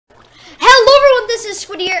this is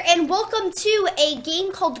Squid here, and welcome to a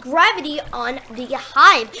game called Gravity on the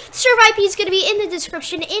Hive. Server IP is going to be in the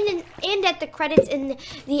description and at the credits in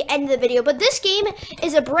the end of the video. But this game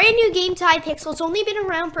is a brand new game to Hypixel. It's only been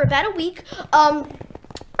around for about a week. Yeah,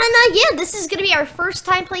 this is going to be our first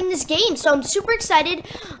time playing this game, so I'm super excited.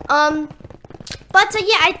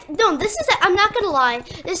 I'm not gonna lie,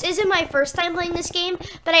 this isn't my first time playing this game,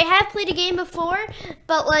 but I have played a game before,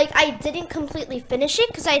 but like I didn't completely finish it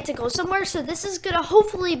because I had to go somewhere, so this is gonna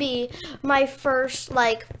hopefully be my first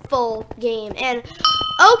like full game. And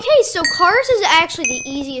okay, so Cars is actually the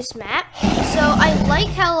easiest map, so I like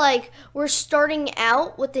how like we're starting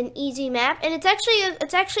out with an easy map, and it's actually a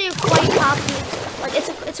quite popular, like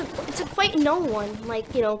it's a quite known one.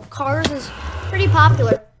 Like, you know, Cars is pretty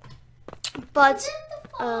popular. But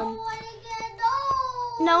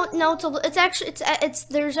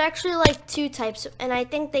there's actually like two types, and I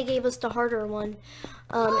think they gave us the harder one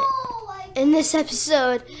in this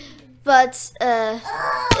episode. But I'm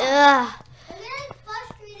getting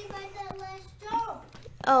frustrated by that last jump.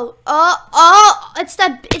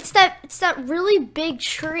 it's that really big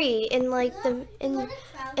tree in like in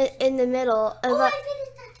the middle. I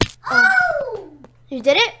finished that. You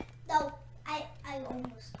did it? No, I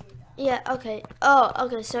almost did that. Yeah, okay. Oh,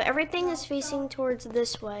 okay, so everything is facing towards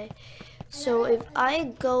this way. So if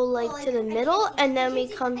I go like to the middle and then we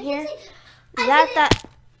come here,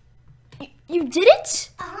 you did it?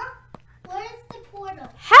 Uh-huh. Where's the portal?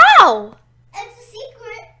 How? It's a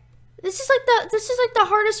secret. This is like the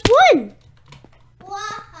hardest one.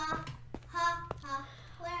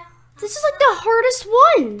 This is like the hardest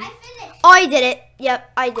one. I finished. Oh, I did it.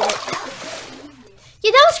 Yep, I did it. Yeah,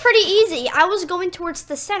 that was pretty easy. I was going towards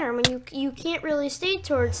the center when you can't really stay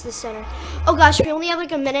towards the center. Oh gosh, we only have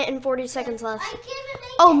like a minute and 40 seconds left. I can't even make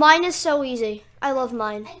Oh, mine is so easy. I love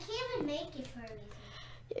mine. I can't even make it for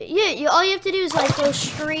everything. Yeah, all you have to do is like go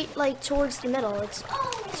straight like towards the middle. It's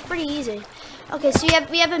pretty easy. Okay, so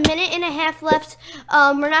we have a minute and a half left.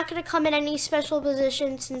 We're not gonna come in any special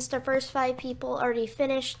position since the first 5 people already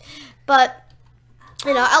finished. But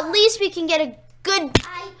you know, at least we can get a good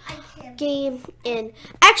game in.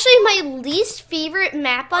 Actually, my least favorite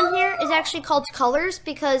map on here is actually called Colors,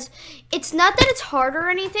 because it's not that it's hard or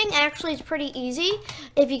anything. Actually, it's pretty easy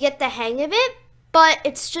if you get the hang of it, but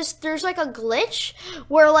it's just there's like a glitch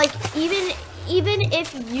where like even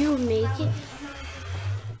if you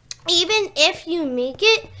make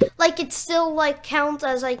it, like it still like counts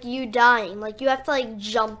as like you dying. Like you have to like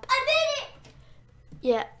jump. I made it.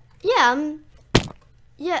 Yeah.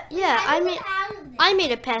 I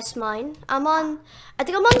made it past mine. I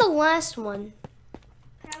think I'm on the last one.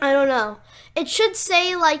 I don't know. It should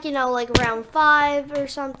say like, you know, like round 5 or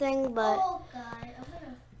something, but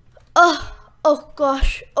Oh god,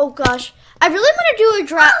 oh gosh. I really want to do a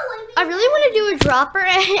drop. I really want to do a dropper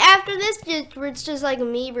after this, where it's just like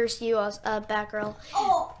me versus you, Batgirl.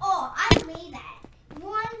 I made that.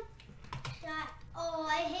 One shot. Oh,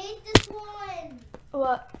 I hate this one.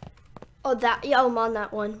 What? Oh, I'm on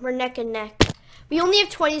that one. We're neck and neck. We only have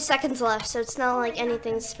 20 seconds left, so it's not like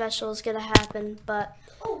anything special is gonna happen, but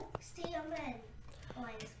Stay on bed.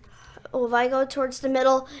 Oh, if I go towards the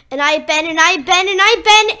middle, and I bend, and I bend, and I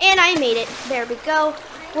bend, and I made it. There we go.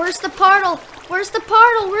 Where's the portal? Where's the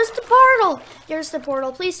portal? Where's the portal? Here's the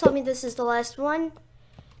portal. Please tell me this is the last one.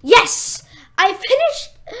 Yes! I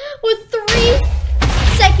finished with 3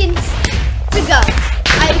 seconds to go.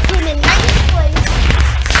 I came in 9th place.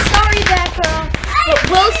 Sorry, Batgirl, but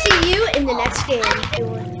we'll see you in the next game.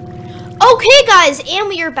 Okay, guys, and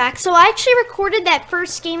we are back. So I actually recorded that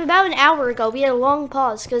first game about an hour ago. We had a long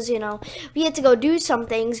pause because, you know, we had to go do some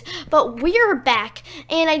things. But we are back,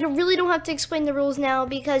 and I really don't have to explain the rules now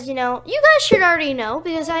because, you know, you guys should already know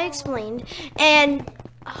because I explained. And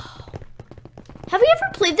have we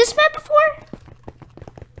ever played this map before?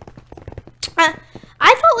 I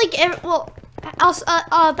thought like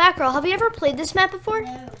Batgirl, have you ever played this map before?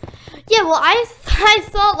 No. Yeah, well, I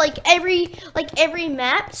thought like every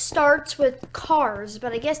map starts with cars,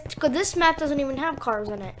 but I guess this map doesn't even have cars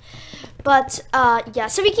in it. But yeah,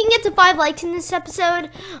 so we can get to 5 likes in this episode.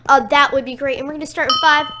 That would be great. And we're gonna start in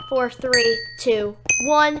 5, 4, 3, 2,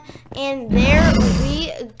 1, and there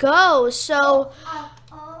we go. So.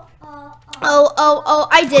 I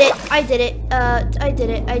did it.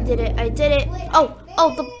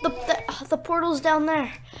 The portal's down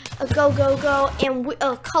there. Go, and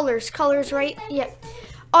colors, right? Yeah.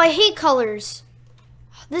 Oh, I hate colors.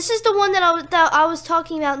 This is the one that I was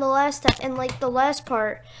talking about in the last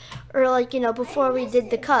part, or like, you know, before we did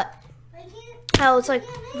the cut. How it's like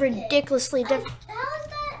ridiculously different. How is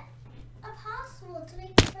that impossible to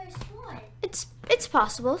make the first one? It's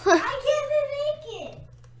possible. I can't even make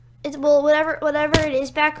well, whatever it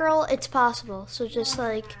is, Batgirl, it's possible. So just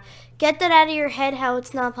like get that out of your head how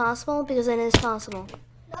it's not possible, because it is possible.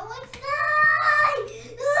 No, it's not.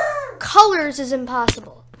 Colors is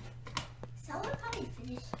impossible. Someone probably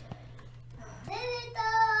finished it. Did it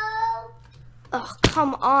though? Oh,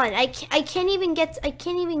 come on. I can't even get I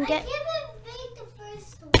can't even make the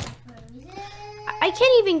first one. I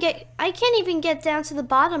can't even get down to the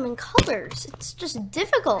bottom in colors. It's just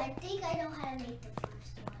difficult. I think I know how to make the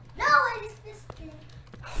first one. No, I just missed it.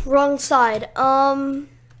 Wrong side.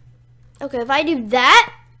 Okay, if I do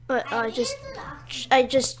that, I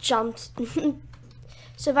just jumped.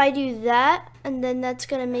 So if I do that, and then that's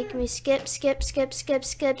gonna make me skip.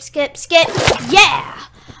 Yeah!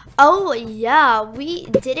 Oh yeah, we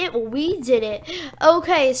did it.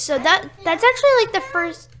 Okay, so that's actually like the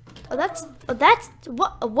first. That's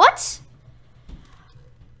what?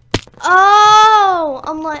 Oh,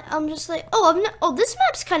 I'm just like, this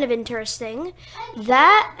map's kind of interesting.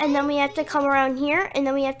 That, and then we have to come around here, and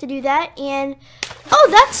then we have to do that, and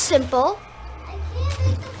that's simple. I can't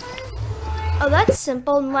make the first one. Oh, that's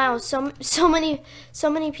simple. And wow, so many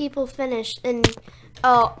people finished, and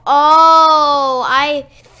I've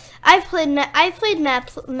played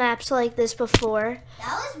maps like this before.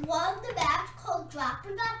 That was one of the maps called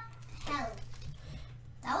Dropper Map Hell.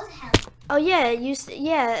 That was hell. Oh yeah,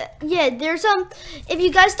 yeah. There's if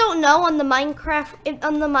you guys don't know, on the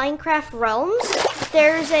Minecraft realms,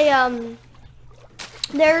 there's a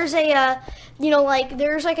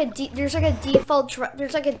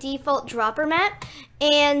default dropper map,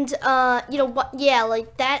 and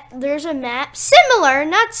like that. There's a map similar,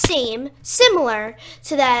 not same, similar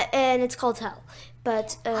to that, and it's called Hell.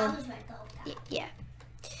 But yeah.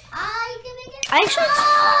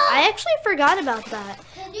 I actually forgot about that.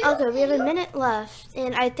 Okay, we have a minute left,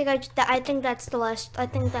 and I think that's the last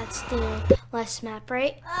map,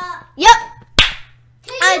 right? Yep.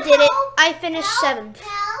 I did it. I finished 7th.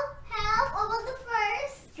 Help! I'm on the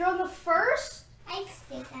first. You're on the first? I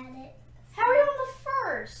stayed at it. How are you on the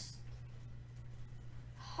first?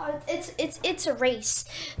 It's a race.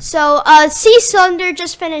 So Sea Thunder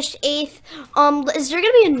just finished 8th. Is there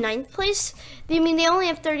gonna be a 9th place? I mean, they only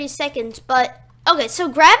have 30 seconds, but okay. So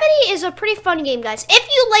Gravity is a pretty fun game, guys. If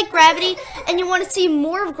you like Gravity and you want to see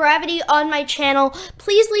more of Gravity on my channel,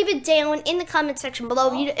 please leave it down in the comment section below.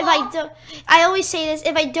 I always say this: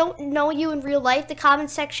 if I don't know you in real life, the comment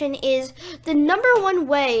section is the #1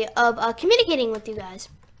 way of communicating with you guys.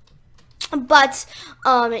 But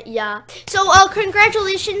yeah, so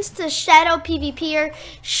congratulations to Shadow PvPer.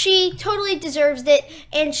 She totally deserves it,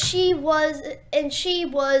 and she was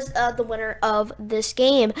the winner of this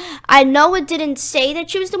game. I know it didn't say that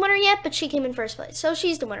she was the winner yet, but she came in first place, so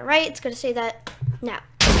she's the winner, right? It's gonna say that now,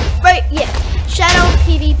 right? Yeah, Shadow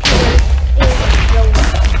PvPer is the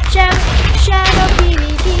winner. Shadow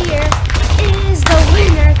PvPer is the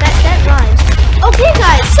winner. That rhymes. Okay,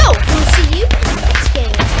 guys, so we'll see you next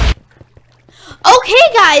game. Okay,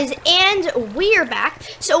 guys, and we are back.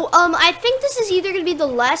 So, I think this is either going to be the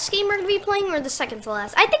last game we're going to be playing or the second to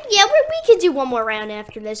last. I think, yeah, we could do one more round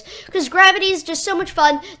after this, because Gravity is just so much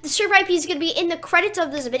fun. The server IP is going to be in the credits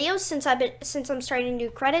of this video since I'm starting to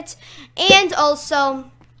do credits, and also,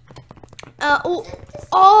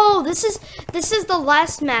 this is the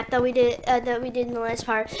last map that we did in the last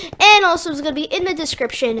part, and also it's going to be in the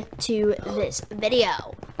description to this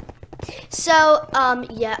video. So,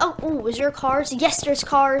 yeah. Oh, is there cars? Yes, there's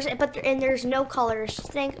cars, but there's no colors.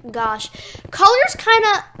 Thank gosh. Colors kind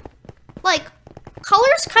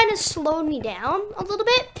of slowed me down a little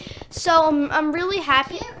bit. So I'm really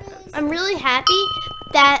happy. I'm really happy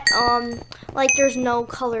that like there's no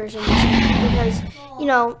colors in this, because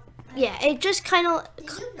yeah, it just kind of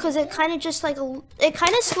it kind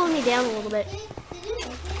of slowed me down a little bit.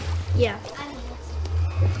 Yeah.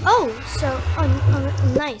 Oh, so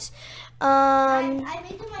nice.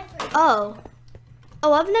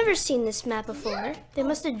 I've never seen this map before. They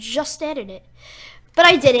must have just added it, but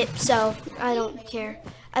I did it, so I don't care.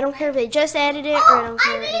 I don't care if they just added it, or I don't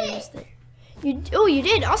care if it was there. You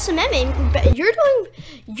did. Awesome, Emmy.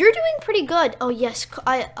 You're doing pretty good. Oh yes,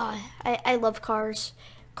 I love Cars.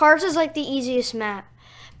 Cars is like the easiest map.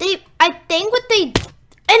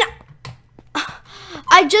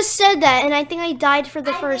 I just said that, and I think I died for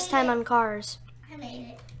the first time on Cars. I made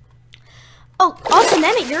it. Oh, awesome,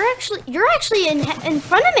 Emmett! You're actually in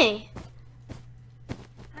front of me.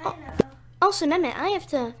 I know. Awesome, Emmett! I have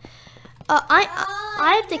to. I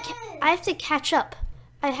have to catch up.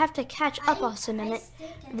 I have to catch up, awesome, Emmett.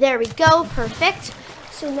 There we go. Perfect.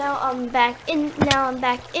 So now I'm back in. Now I'm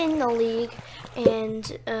back in the league.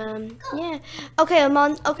 And yeah. Okay, I'm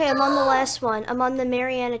on the last one. I'm on the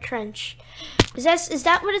Mariana Trench. Is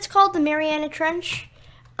that what it's called? The Mariana Trench?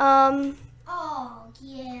 Oh,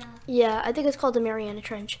 yeah. Yeah, I think it's called the Mariana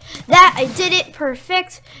Trench. That, I did it,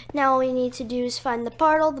 perfect. Now all we need to do is find the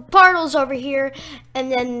portal. The portal's over here,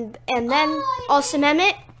 and then Awesome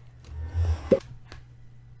Emmett.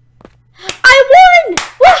 I won!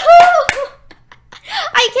 Woohoo!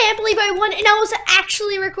 I can't believe I won, and I was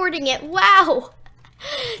actually recording it. Wow.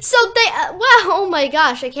 So wow, oh my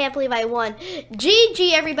gosh, I can't believe I won.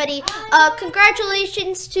 GG everybody.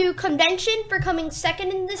 Congratulations to Convention for coming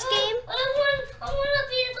second in this game. I want to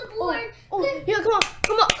be at the board. Oh, yeah, come on,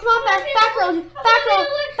 back roll,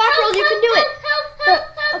 you can do it. Help.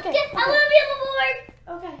 Okay. I want to be on the board.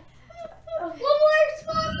 Okay. One more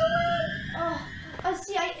spot.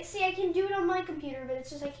 See, I can do it on my computer, but it's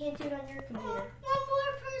just I can't do it on your computer. One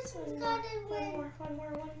more person's got to win.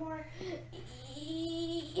 One more.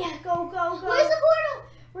 Yeah, go. Where's the portal?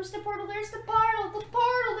 Where's the portal? There's the portal.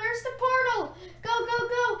 There's the portal.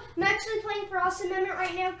 Go. I'm actually playing for Awesome Emmett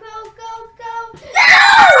right now. Go. No!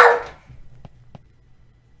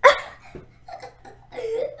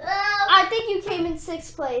 I think you came in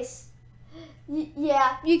 6th place.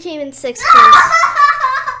 Yeah, you came in 6th place.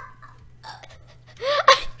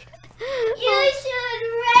 You should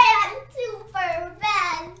ran super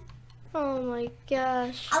bad. Oh my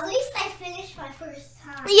gosh. At least I finished my first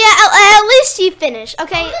time. Yeah, at least you finished,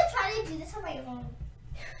 okay? I'm gonna try to do this on my own.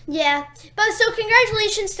 Yeah, but so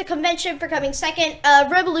congratulations to Convention for coming second,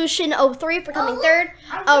 Revolution 03 for coming third,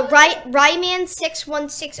 Ryman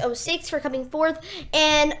 61606 for coming fourth,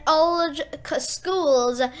 and all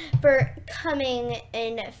Schools for coming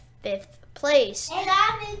in 5th place. And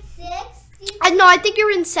I'm in 6th. No, I think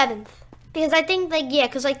you're in 7th. Because I think,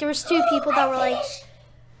 because there was 2 people that were,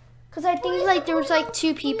 because I think, there was,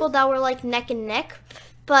 2 people that were, neck and neck.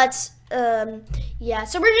 But, yeah.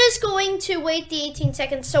 So we're just going to wait the 18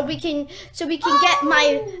 seconds so we can get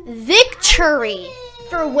my victory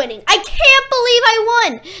for winning. I can't believe I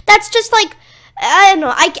won. That's just, I don't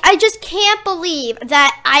know. I just can't believe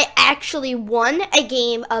that I actually won a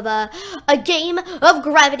game of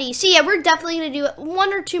Gravity. So yeah, we're definitely gonna do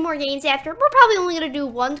 1 or 2 more games after. We're probably only gonna do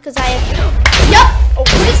 1 because I have. Yep. Oh,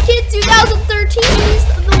 this kid 2013 is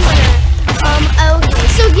the winner. Okay.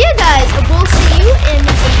 So yeah, guys, we'll see you in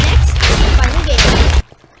the next final game.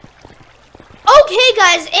 Okay,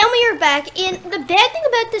 guys, and we are back. And the bad thing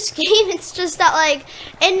about this game, it's just that,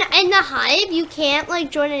 in the Hive, you can't,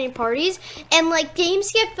 join any parties. And,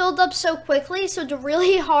 games get filled up so quickly, so it's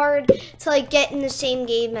really hard to, get in the same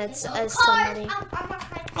game as somebody.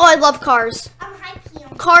 Oh, I love Cars.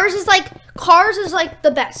 Cars is,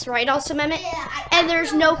 the best, right, Awesome Emmett? Yeah, and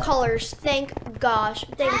there's no colors. Thank gosh.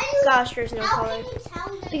 Thank gosh there's no color.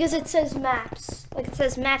 Because it says maps. It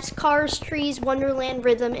says maps, cars, trees, wonderland,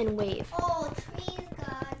 rhythm, and wave. Oh, trees,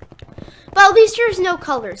 God. But at least there's no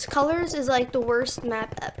colors. Colors is the worst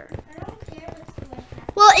map ever. I don't care what's the worst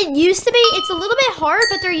map. Well, it used to be. It's a little bit hard,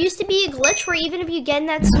 but there used to be a glitch where even if you get in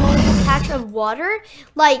that small patch of water,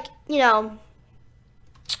 it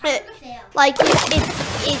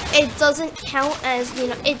doesn't count as,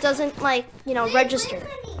 it doesn't register.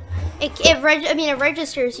 It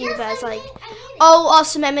registers you as oh,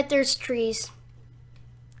 Awesome Emmett, there's trees.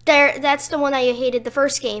 That's the one I hated the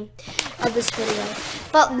first game of this video.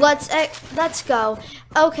 But let's go.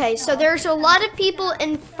 Okay, so there's a lot of people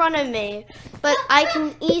in front of me, but I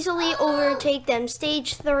can easily overtake them.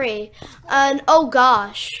 Stage 3. And oh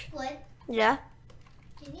gosh. What? Yeah.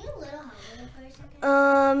 Can you little help me for a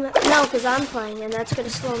second? No, because I'm playing and that's gonna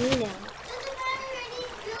slow me down.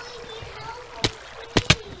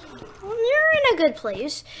 You're in a good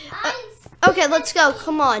place. Okay, let's go.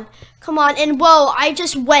 Come on. And whoa, I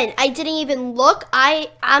just went. I didn't even look.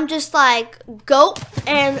 I'm just go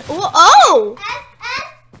and oh.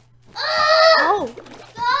 Oh.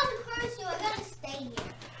 I gotta stay here.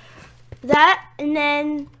 That and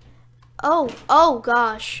then oh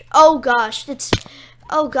gosh.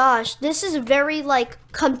 This is very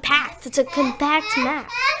compact. It's a compact map.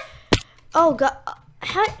 Oh god.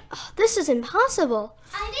 This is impossible.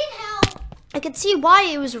 I need help. I can see why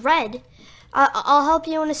it was red. I'll help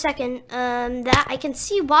you in a second. That I can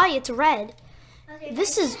see why it's red. Okay,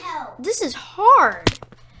 This is hard.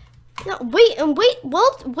 No, wait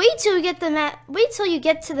till you get the map. Wait till you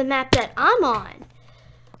get to the map that I'm on.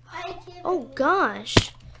 Oh gosh.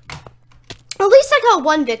 At least I got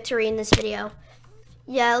 1 victory in this video.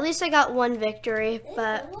 Yeah, at least I got 1 victory,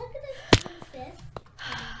 but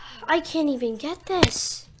I can't even get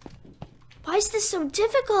this. Why is this so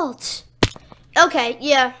difficult? Okay,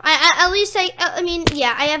 yeah. I at least I mean,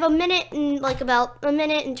 yeah, I have a minute and like about a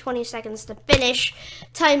minute and 20 seconds to finish.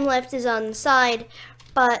 Time left is on the side,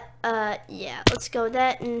 but yeah, let's go with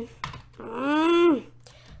that and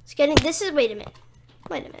it's getting. This is. Wait a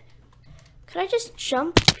minute. Could I just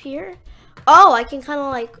jump here? Oh, I can kind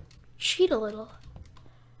of like cheat a little.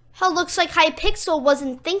 Hell, looks like Hypixel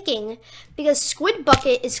wasn't thinking because Squid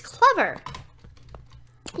Bucket is clever.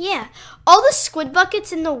 Yeah, all the squid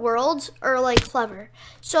buckets in the world are like clever.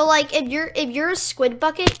 So like if you're a squid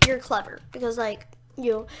bucket, you're clever because like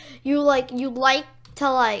you like to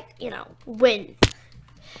like, you know, win.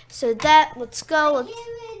 So that let's go. I can't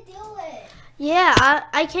even do it. Yeah,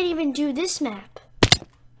 I can't even do this map.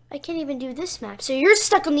 So you're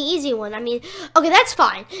stuck on the easy one. I mean, okay, that's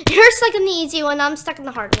fine. You're stuck on the easy one. I'm stuck on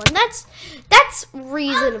the hard one. That's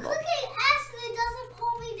reasonable. Look at S and it doesn't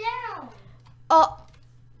pull me down. Oh.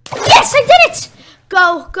 Yes, I did it!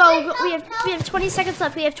 Go. We have 20 seconds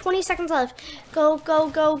left. Go.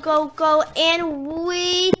 And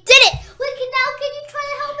we did it! Wait, now can you try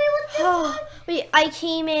to help me with this one? Wait, I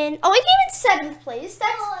came in 7th place.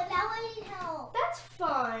 That's Oh, now I need help. that's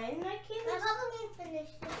fine. Now how can we finish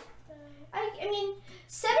this? I mean,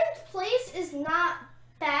 7th place is not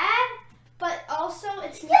bad, but also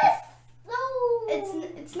it's Yes! No!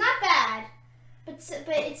 it's not bad, but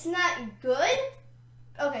it's not good.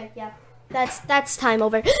 Okay, yeah. That's time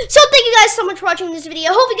over. So thank you guys so much for watching this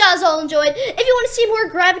video. Hope you guys all enjoyed. If you want to see more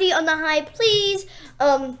Gravity on the Hive, please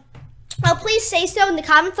please say so in the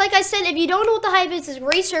comments. Like I said, if you don't know what the Hive is, it's a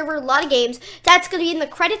great server, a lot of games. That's going to be in the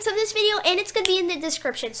credits of this video, and it's going to be in the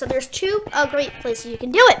description. So there's 2 great places you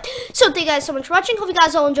can do it. So thank you guys so much for watching. Hope you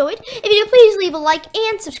guys all enjoyed. If you do, please leave a like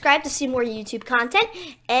and subscribe to see more YouTube content.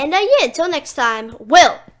 And yeah, until next time,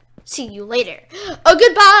 we'll see you later.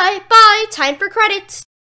 Goodbye. Bye. Time for credits.